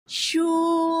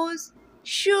Shoes,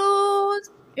 shoes,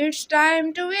 it's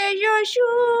time to wear your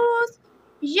shoes.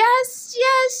 Yes,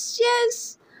 yes,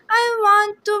 yes, I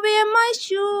want to wear my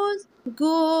shoes.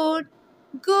 Good,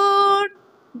 good,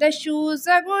 the shoes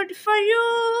are good for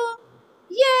you.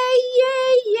 Yeah,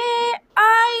 yeah, yeah,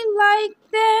 I like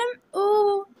them.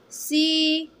 Oh,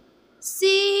 see,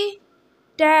 see,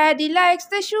 Daddy likes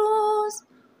the shoes.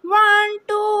 1,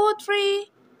 2, 3,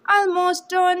 almost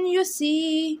done, you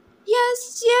see.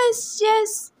 Yes, yes,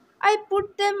 yes, I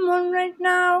put them on right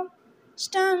now.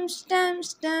 Stamp, stamp,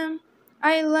 stamp,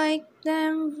 I like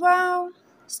them, wow.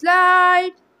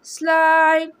 Slide,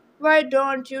 slide, why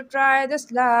don't you try the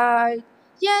slide?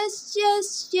 Yes,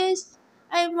 yes, yes,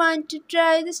 I want to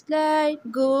try the slide.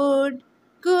 Good,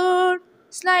 good,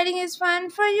 sliding is fun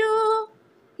for you.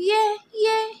 Yeah,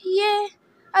 yeah, yeah,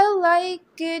 I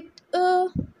like it.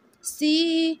 Oh,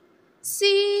 see,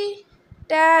 see,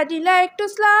 Daddy like to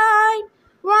slide.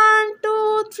 1,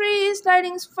 2, 3,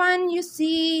 sliding's fun, you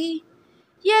see.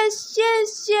 Yes,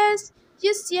 yes, yes,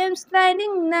 you see I'm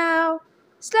sliding now.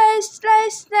 Slide,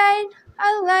 slide, slide,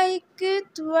 I like it,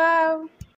 wow.